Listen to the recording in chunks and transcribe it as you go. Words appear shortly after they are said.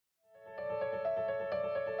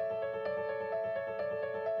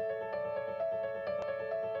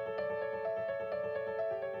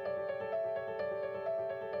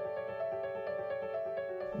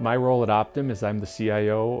My role at Optum is I'm the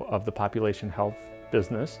CIO of the Population Health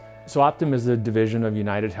business. So Optum is a division of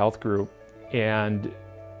United Health Group, and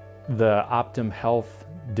the Optum Health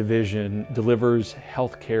division delivers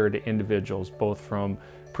health care to individuals, both from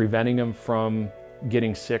preventing them from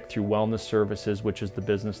getting sick through wellness services, which is the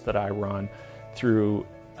business that I run, through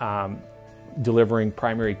delivering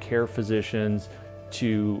primary care physicians,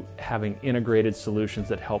 to having integrated solutions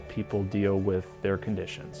that help people deal with their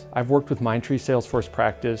conditions. I've worked with Mindtree Salesforce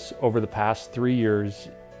practice over the past 3 years.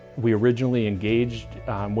 We originally engaged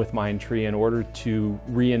with Mindtree in order to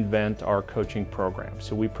reinvent our coaching program.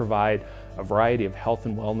 So we provide a variety of health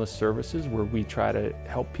and wellness services where we try to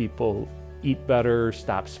help people eat better,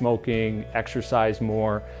 stop smoking, exercise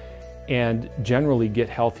more, and generally get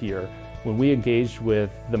healthier. When we engaged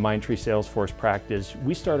with the Mindtree Salesforce practice,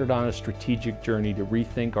 we started on a strategic journey to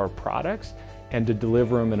rethink our products and to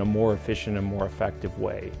deliver them in a more efficient and more effective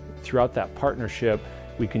way. Throughout that partnership,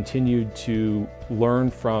 we continued to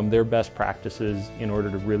learn from their best practices in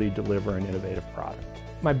order to really deliver an innovative product.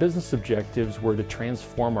 My business objectives were to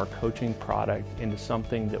transform our coaching product into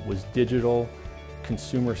something that was digital,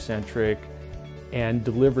 consumer-centric, and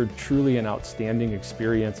delivered truly an outstanding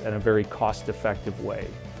experience in a very cost-effective way.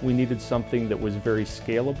 We needed something that was very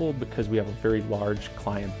scalable because we have a very large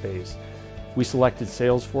client base. We selected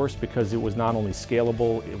Salesforce because it was not only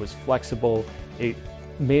scalable, it was flexible, it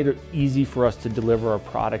made it easy for us to deliver our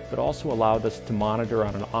product, but also allowed us to monitor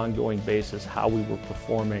on an ongoing basis how we were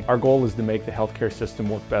performing. Our goal is to make the healthcare system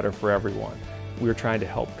work better for everyone. We were trying to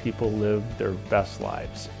help people live their best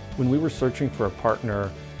lives. When we were searching for a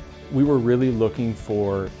partner, we were really looking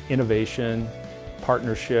for innovation,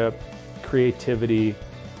 partnership, creativity,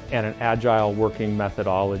 and an agile working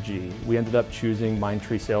methodology. We ended up choosing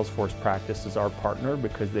Mindtree Salesforce practice as our partner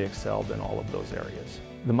because they excelled in all of those areas.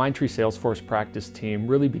 The Mindtree Salesforce practice team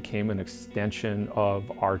really became an extension of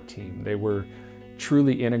our team. They were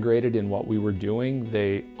truly integrated in what we were doing.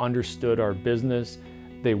 They understood our business.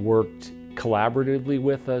 They worked collaboratively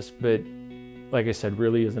with us, but like I said,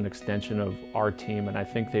 really is an extension of our team, and I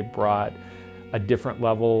think they brought a different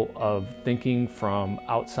level of thinking from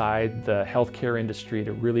outside the healthcare industry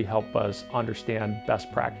to really help us understand best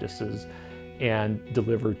practices and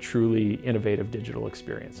deliver truly innovative digital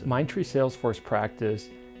experiences. Mindtree Salesforce practice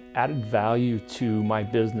added value to my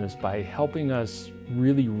business by helping us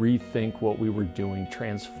really rethink what we were doing,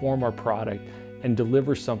 transform our product, and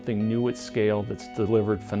deliver something new at scale that's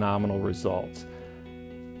delivered phenomenal results.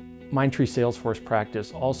 Mindtree Salesforce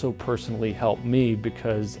practice also personally helped me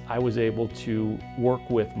because I was able to work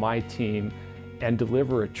with my team and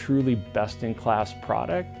deliver a truly best-in-class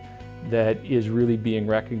product that is really being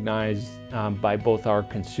recognized by both our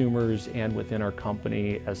consumers and within our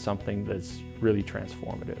company as something that's really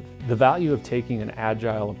transformative. The value of taking an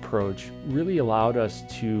agile approach really allowed us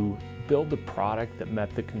to build a product that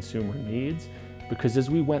met the consumer needs, because as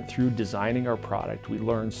we went through designing our product, we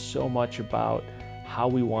learned so much about how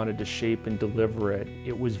we wanted to shape and deliver it.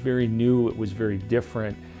 It was very new, it was very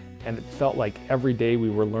different, and it felt like every day we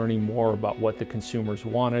were learning more about what the consumers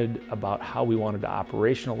wanted, about how we wanted to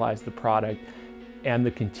operationalize the product, and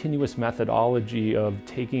the continuous methodology of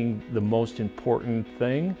taking the most important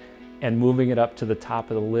thing and moving it up to the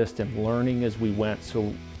top of the list and learning as we went.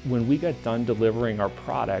 So when we got done delivering our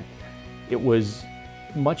product, it was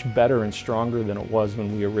much better and stronger than it was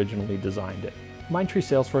when we originally designed it. Mindtree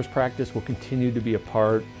Salesforce practice will continue to be a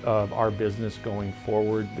part of our business going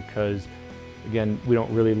forward because, again, we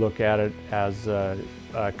don't really look at it as a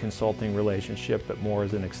consulting relationship, but more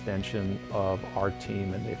as an extension of our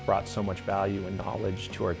team, and they've brought so much value and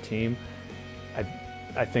knowledge to our team.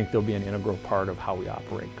 I think they'll be an integral part of how we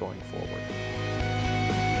operate going forward.